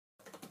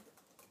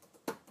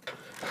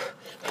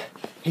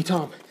Hey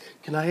Tom,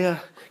 can I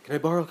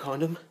borrow a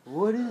condom?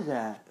 What is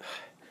that?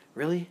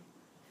 Really?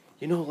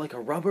 You know, like a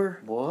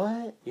rubber?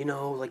 What? You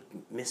know, like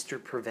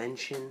Mr.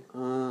 Prevention?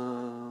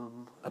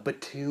 A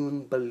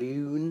batoon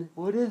balloon?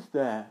 What is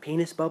that?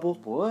 Penis bubble?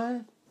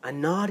 What? A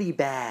naughty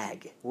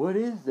bag? What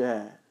is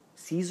that?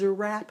 Caesar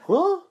wrap?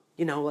 Huh?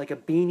 You know, like a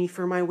beanie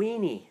for my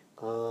weenie.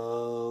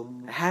 A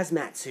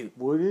hazmat suit.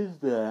 What is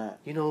that?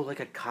 You know,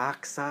 like a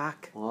cock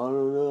sock? I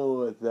don't know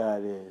what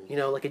that is. You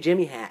know, like a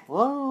Jimmy hat. I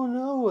don't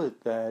know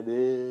what that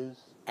is.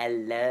 A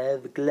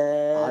love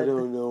glove? I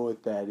don't know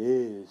what that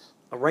is.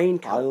 A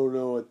raincoat? I don't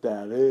know what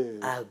that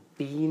is. A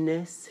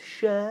Venus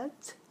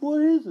shirt?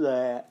 What is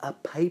that? A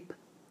pipe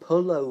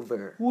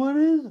pullover? What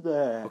is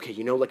that? Okay,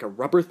 you know, like a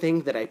rubber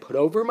thing that I put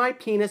over my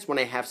penis when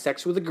I have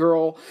sex with a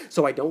girl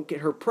so I don't get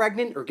her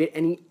pregnant or get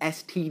any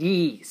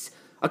STDs.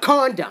 A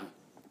condom!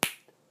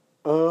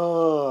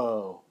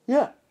 Oh.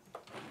 Yeah.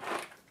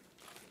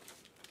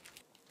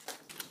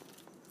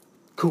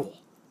 Cool.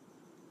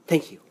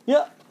 Thank you.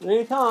 Yeah.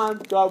 Anytime.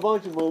 Got a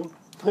bunch of them.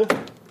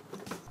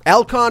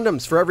 L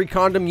Condoms. For every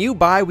condom you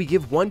buy, we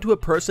give one to a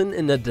person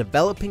in a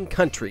developing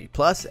country.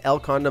 Plus, L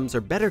Condoms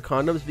are better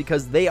condoms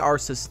because they are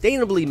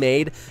sustainably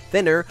made,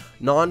 thinner,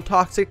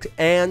 non-toxic,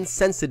 and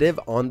sensitive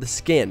on the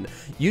skin.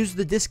 Use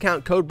the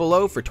discount code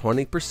below for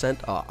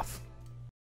 20% off.